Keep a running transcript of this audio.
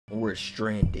We're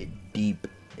stranded deep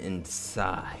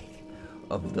inside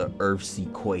of the Earth's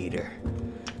equator.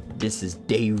 This is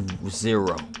day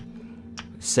 0.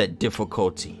 Set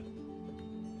difficulty.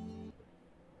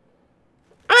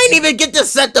 I ain't even get to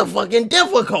set the fucking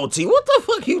difficulty. What the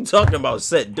fuck you talking about,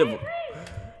 set difficulty?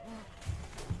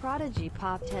 Prodigy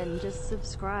Pop 10 just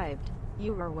subscribed.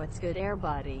 You are what's good,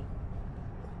 airbody.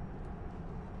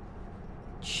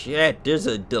 Chat, there's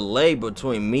a delay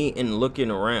between me and looking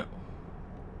around.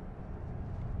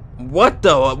 What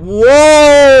the?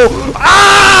 Whoa!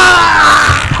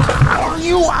 Ah! Are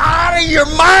you out of your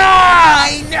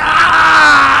mind?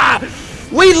 Ah!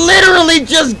 We literally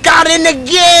just got in the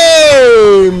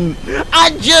game!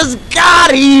 I just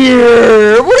got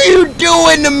here! What are you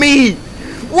doing to me?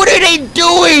 What are they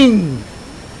doing?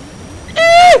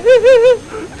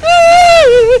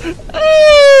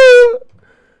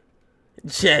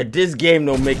 Chad, this game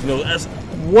don't make no sense.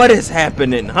 What is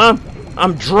happening, huh?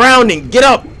 I'm drowning. Get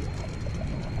up.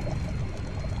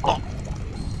 Oh.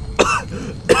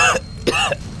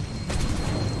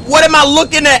 What am I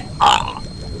looking at? Oh.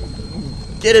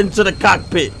 Get into the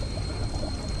cockpit.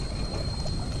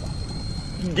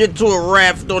 Get to a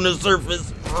raft on the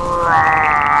surface.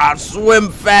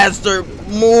 Swim faster.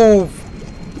 Move.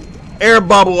 Air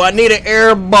bubble. I need an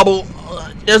air bubble.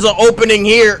 There's an opening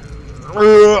here.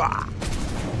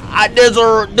 There's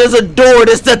a door.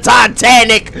 This the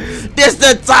Titanic. This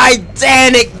the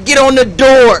Titanic. Get on the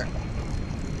door.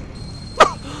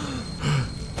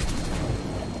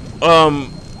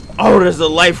 Oh, there's a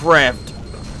life raft.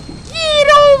 Get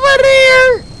over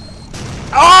there.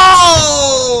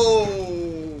 Oh,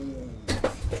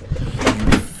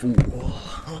 you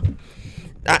fool.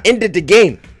 I ended the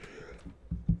game.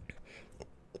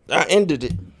 I ended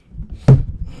it.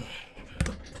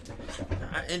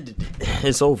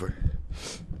 It's over.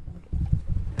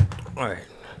 Alright.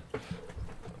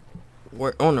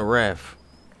 We're on the raft.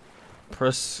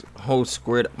 Press hold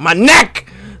squared. My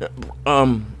neck!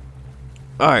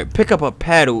 Alright, pick up a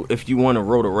paddle if you want to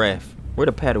row the raft. Where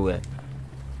the paddle at?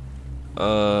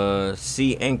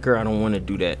 See anchor. I don't want to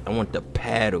do that. I want the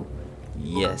paddle.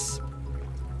 Yes.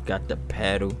 Got the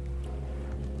paddle.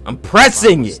 I'm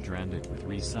pressing it! Stranded with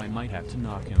Reese, I might have to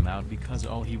knock him out because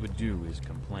all he would do is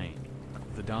complain.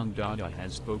 The Dong Dada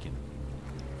has spoken.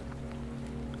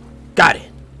 Got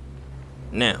it.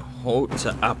 Now, hold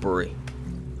to operate.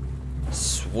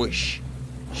 Swish.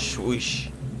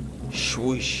 Swish.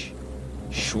 Swish.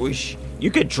 Swish. You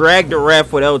could drag the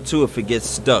raft with L2 if it gets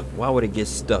stuck. Why would it get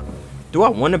stuck? Do I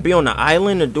want to be on the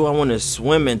island or do I want to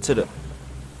swim into the...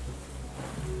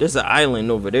 There's an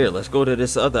island over there. Let's go to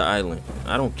this other island.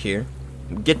 I don't care.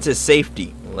 Get to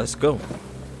safety. Let's go.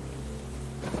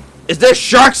 Is there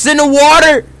sharks in the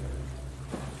water?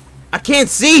 I can't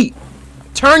see.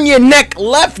 Turn your neck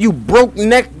left, you broke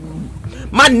neck.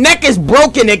 My neck is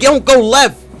broken. It don't go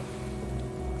left.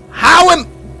 How am...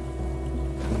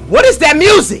 What is that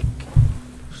music?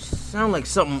 Sound like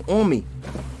something on me.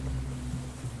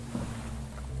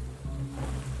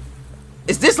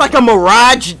 Is this like a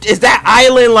mirage? Is that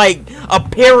island like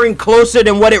appearing closer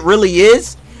than what it really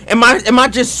is? Am I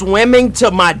just swimming to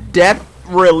my death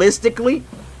realistically?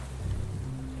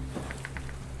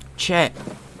 Chat.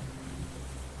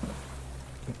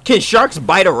 Can sharks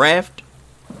bite a raft?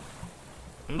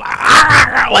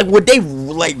 Like, would they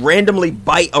like randomly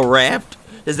bite a raft?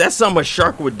 Is that something a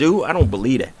shark would do? I don't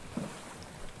believe that.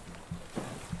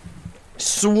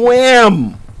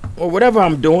 Swim or whatever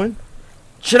I'm doing.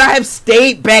 Should I have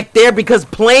stayed back there? Because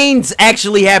planes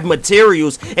actually have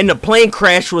materials and the plane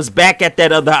crash was back at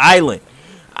that other island.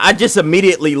 I just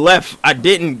immediately left. I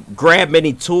didn't grab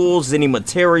any tools, any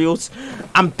materials.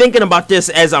 I'm thinking about this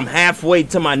as I'm halfway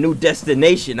to my new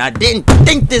destination. I didn't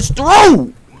think this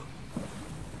through.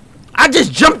 I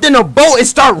just jumped in a boat and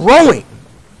start rowing.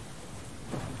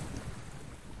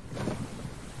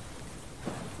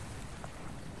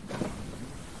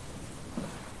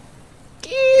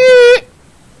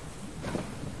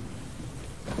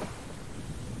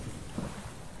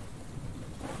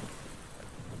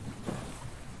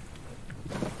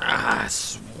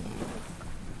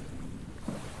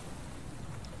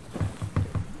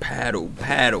 Paddle,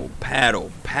 paddle,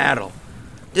 paddle, paddle.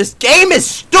 This game is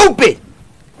stupid.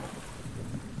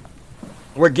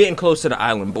 We're getting close to the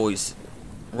island, boys.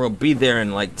 We'll be there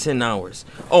in like 10 hours.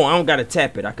 Oh, I don't gotta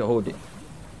tap it. I can hold it.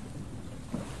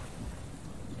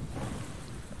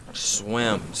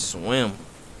 Swim, swim.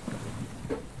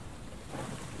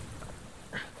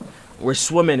 We're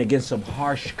swimming against some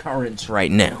harsh currents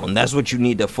right now, and that's what you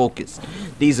need to focus.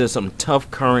 These are some tough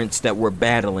currents that we're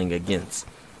battling against.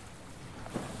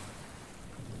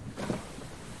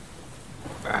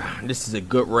 This is a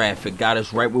good raft. It got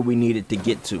us right where we needed to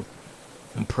get to.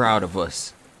 I'm proud of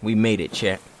us. We made it,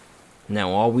 chat. Now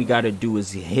all we gotta do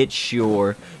is hit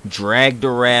shore, drag the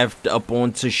raft up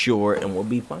onto shore, and we'll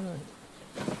be fine.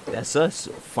 That's us.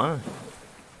 Fine.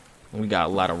 We got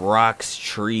a lot of rocks,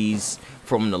 trees.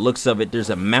 From the looks of it, there's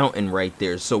a mountain right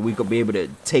there, so we could be able to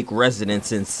take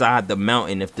residence inside the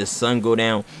mountain if the sun go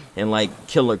down and like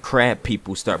killer crab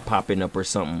people start popping up or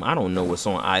something. I don't know what's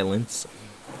on islands.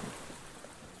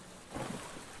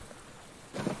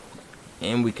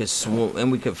 And we could swim,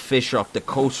 and we could fish off the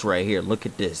coast right here. Look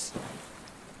at this.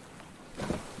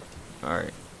 All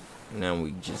right, now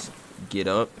we just get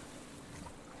up.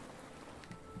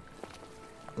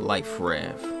 Life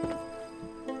raft.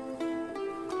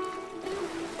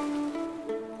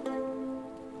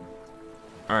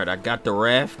 Alright, I got the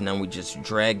raft. Now we just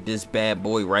drag this bad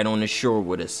boy right on the shore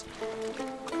with us.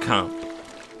 Comp.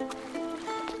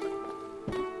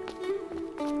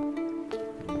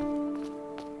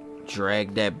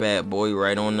 Drag that bad boy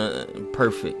right on the...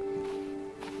 Perfect.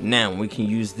 Now we can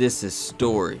use this as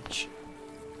storage.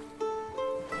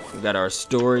 We got our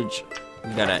storage.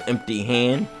 We got an empty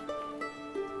hand.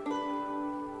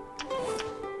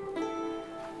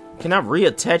 Can I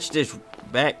reattach this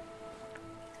back?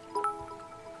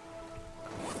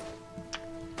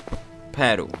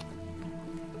 Paddle.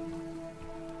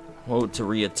 Hold to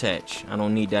reattach. I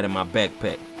don't need that in my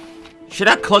backpack. Should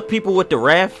I cluck people with the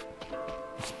raft?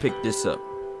 Let's pick this up.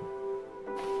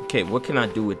 Okay, what can I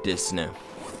do with this now?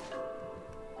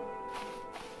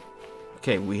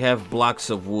 Okay, we have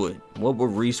blocks of wood. What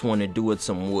would Reese want to do with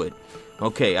some wood?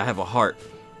 Okay, I have a heart.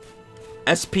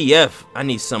 SPF. I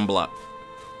need sunblock.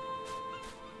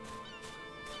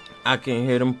 I can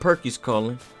hear them perkies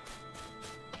calling.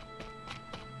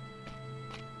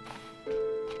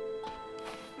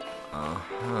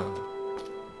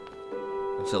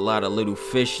 There's a lot of little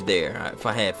fish there. If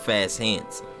I had fast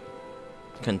hands.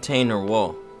 Container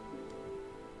wall.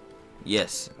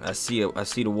 Yes, I see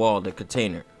the wall, the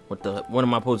container. What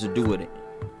am I supposed to do with it?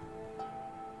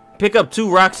 Pick up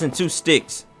 2 rocks and 2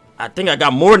 sticks. I think I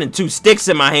got more than 2 sticks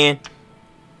in my hand.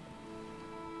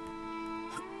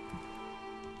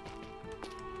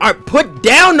 Alright, put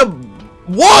down the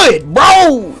wood,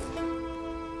 bro!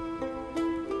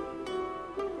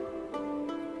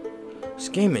 This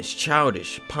game is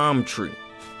childish. Palm tree.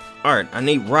 Alright, I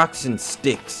need rocks and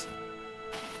sticks.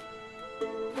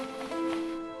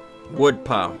 Wood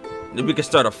pile. Then we can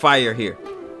start a fire here.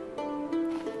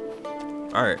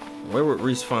 Alright, where would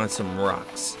Reese find some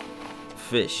rocks?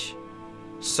 Fish.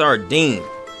 Sardine.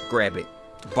 Grab it.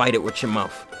 Bite it with your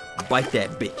mouth. Bite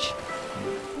that bitch.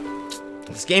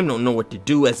 This game don't know what to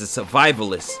do as a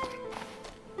survivalist.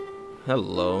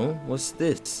 Hello, what's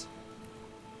this?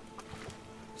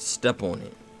 Step on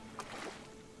it.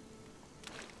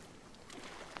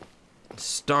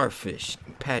 Starfish.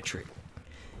 Patrick.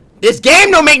 This game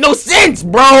don't make no sense,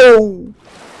 bro!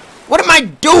 What am I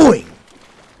doing?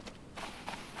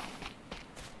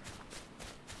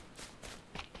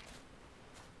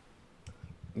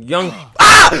 Young...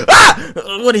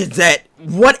 What is that?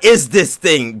 What is this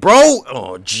thing, bro?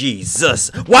 Oh, Jesus.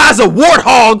 Why is a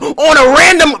warthog on a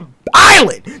random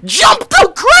island? Jump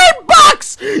the crate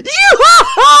box!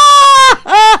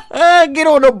 Get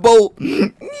on the boat. Get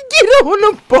on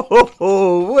the boat.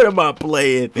 What am I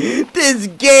playing? This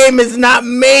game is not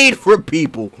made for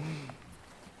people.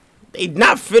 They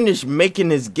not finished making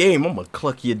this game. I'm gonna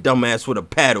cluck your dumb ass with a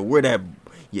paddle. Where that...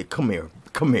 Yeah, come here.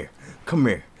 Come here. Come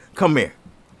here. Come here.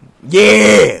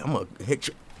 Yeah! I'm gonna hit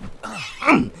you.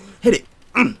 Hit it.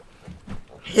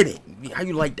 Hit it. How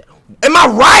you like that? Am I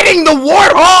riding the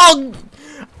warthog?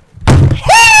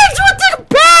 Hands with the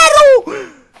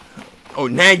paddle! Oh,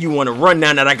 now you want to run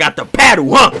now that I got the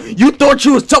paddle, huh? You thought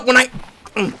you was tough when I...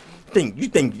 You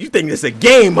think this a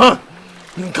game, huh?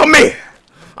 Come here.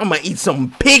 I'm gonna eat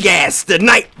some pig ass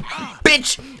tonight.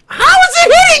 Bitch, how is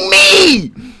it hitting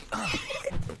me?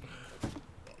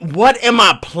 What am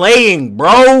I playing,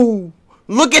 bro?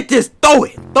 Look at this. Throw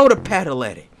it. Throw the paddle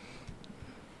at it.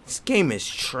 This game is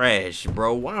trash,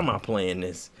 bro. Why am I playing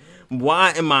this?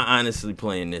 Why am I honestly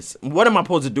playing this? What am I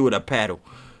supposed to do with a paddle?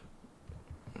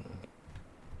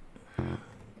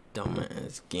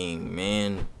 Dumbass game,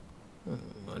 man.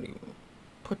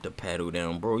 Put the paddle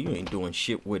down, bro. You ain't doing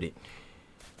shit with it.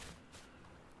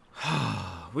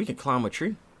 We can climb a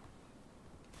tree.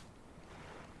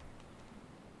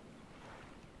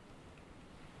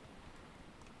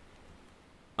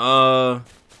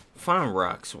 Find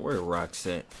rocks. Where are rocks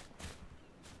at?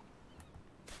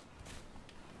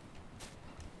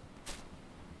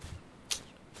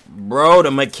 Bro,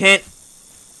 the mechanic.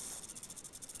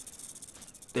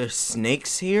 There's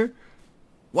snakes here?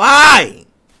 Why?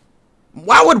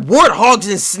 Why would warthogs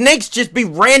and snakes just be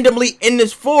randomly in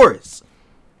this forest?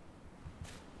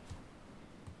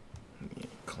 Yeah,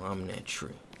 climb that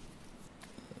tree.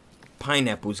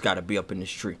 Pineapple's gotta be up in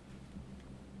this tree.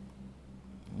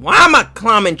 Why am I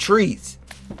climbing trees?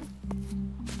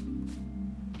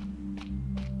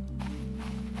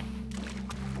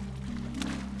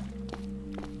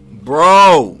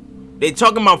 Bro, they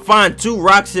talking about find 2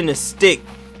 rocks in a stick.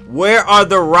 Where are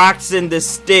the rocks and the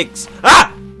sticks?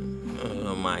 Ah!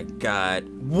 Oh my god.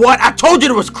 What? I told you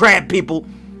there was crab people.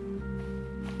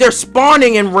 They're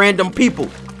spawning in random people.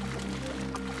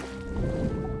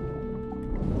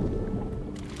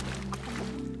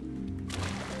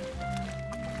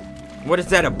 What is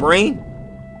that, a brain?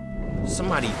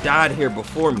 Somebody died here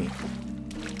before me.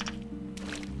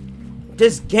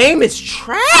 This game is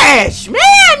trash,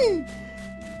 man!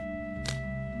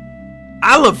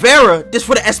 Aloe vera, this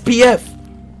for the SPF.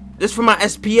 This for my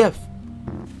SPF.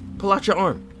 Pull out your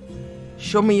arm.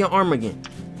 Show me your arm again.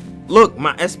 Look,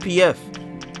 my SPF.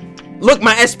 Look,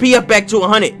 my SPF back to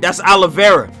 100. That's aloe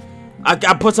vera. I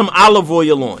put some olive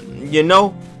oil on, you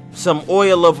know? Some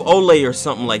oil of Olay or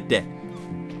something like that.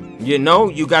 You know,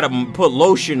 you gotta put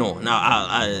lotion on. Now,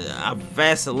 I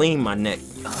Vaseline my neck.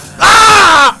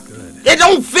 Ah! It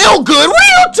don't feel good. What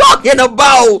are you talking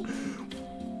about?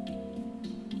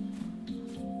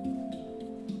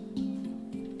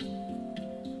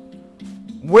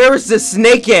 Where is the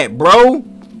snake at, bro?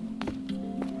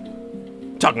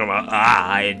 Talking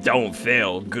about, it don't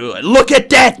feel good. Look at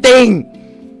that thing.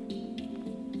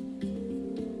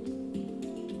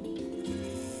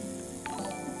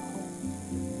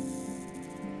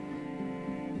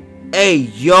 Hey,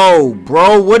 yo,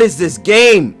 bro, what is this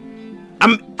game?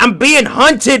 I'm being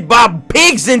hunted by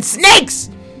pigs and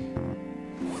snakes.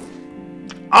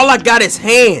 All I got is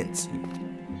hands.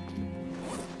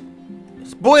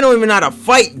 This boy don't even know how to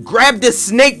fight. Grab this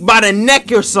snake by the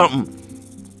neck or something.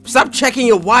 Stop checking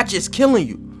your watch, it's killing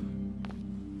you.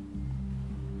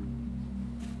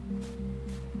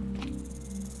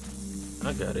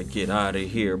 I gotta get out of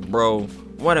here, bro.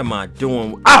 What am I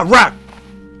doing? Ah, rock!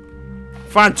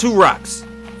 Find 2 rocks.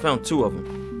 Found 2 of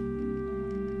them.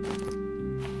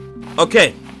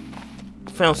 Okay.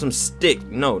 Found some stick.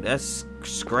 No, that's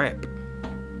scrap.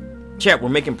 Chat, we're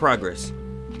making progress.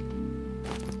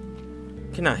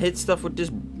 Can I hit stuff with this?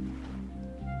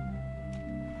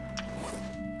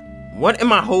 What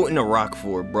am I holding a rock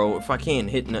for, bro? If I can't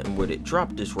hit nothing with it,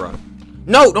 drop this rock.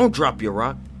 No, don't drop your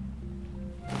rock.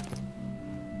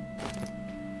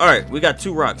 Alright, we got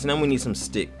 2 rocks. Now we need some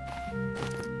stick.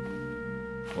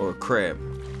 Or a crab.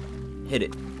 Hit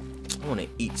it. I want to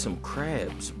eat some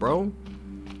crabs, bro.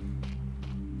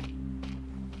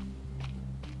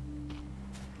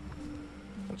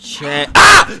 Chat.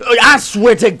 Ah! I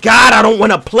swear to God, I don't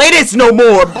want to play this no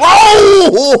more, bro.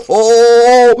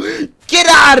 Get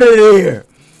out of there.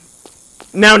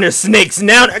 Now there's snakes.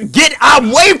 Now get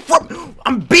away from.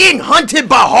 I'm being hunted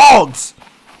by hogs.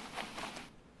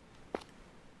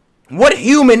 What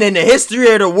human in the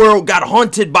history of the world got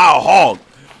hunted by a hog?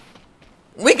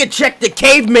 We could check the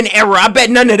caveman era. I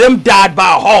bet none of them died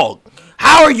by a hog.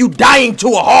 How are you dying to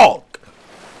a hog?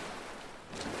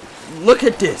 Look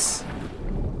at this.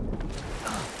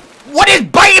 What is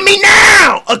biting me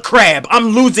now? A crab. I'm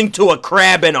losing to a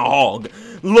crab and a hog.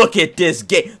 Look at this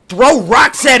game. Throw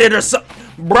rocks at it or something.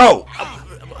 Bro.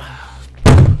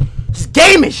 This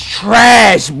game is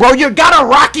trash, bro. You got a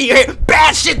rocky hair.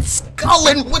 Bash it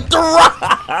sculling with the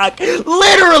rock.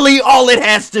 Literally all it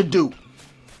has to do.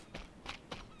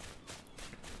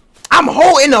 I'm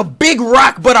holding a big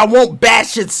rock, but I won't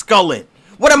bash it sculling.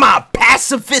 What am I, a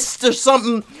pacifist or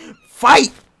something?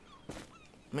 Fight.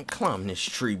 Man, climb this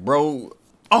tree, bro.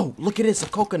 Oh, look at this, a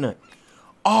coconut.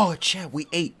 Oh, chat, we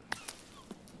ate.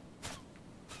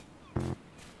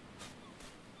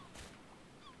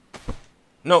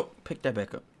 No, pick that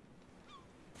back up.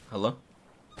 Hello?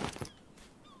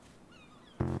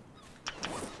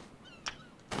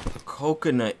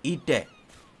 Coconut, eat that.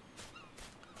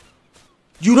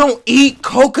 You don't eat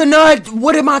coconut?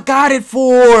 What am I got it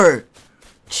for?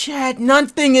 Chat,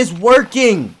 nothing is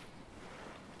working.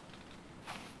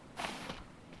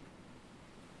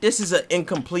 This is an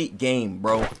incomplete game,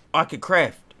 bro. I could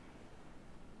craft.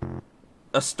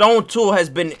 A stone tool has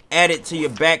been added to your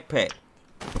backpack.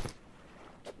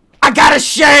 I got a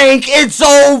shank. It's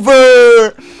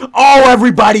over. Oh,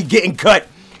 everybody getting cut.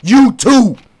 You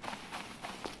too.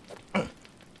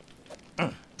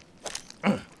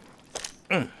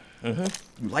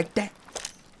 You like that?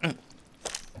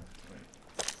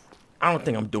 I don't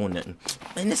think I'm doing nothing.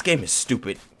 Man, this game is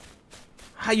stupid.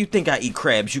 How you think I eat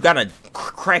crabs? You gotta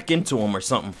crack into him or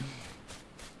something.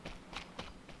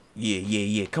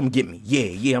 Yeah. Come get me.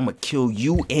 Yeah. I'm gonna kill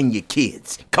you and your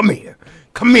kids. Come here.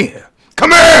 I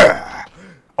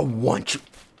want you.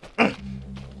 The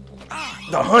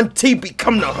huntee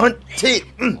become the hunted.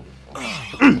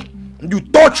 You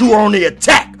thought you were on the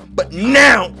attack, but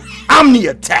now I'm the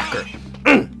attacker.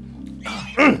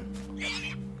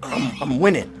 I'm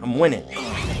winning.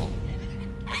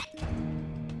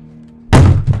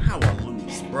 How I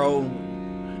lose, bro?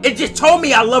 It just told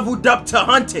me I leveled up to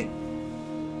hunting.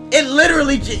 It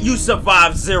literally just, you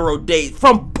survived 0 days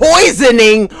from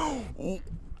poisoning.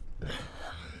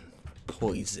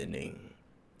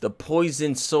 The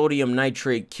poison sodium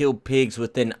nitrate killed pigs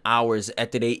within hours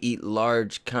after they eat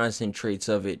large concentrates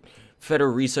of it.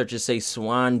 Federal researchers say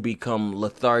swine become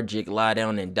lethargic, lie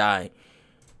down, and die.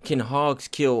 Can hogs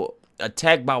kill?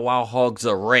 Attack by wild hogs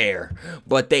are rare,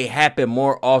 but they happen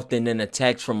more often than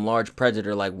attacks from large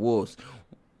predator like wolves.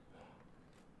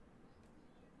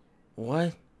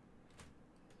 What?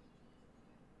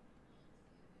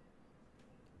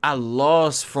 I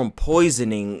lost from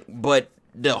poisoning, but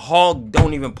the hog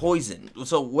don't even poison.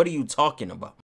 So what are you talking about?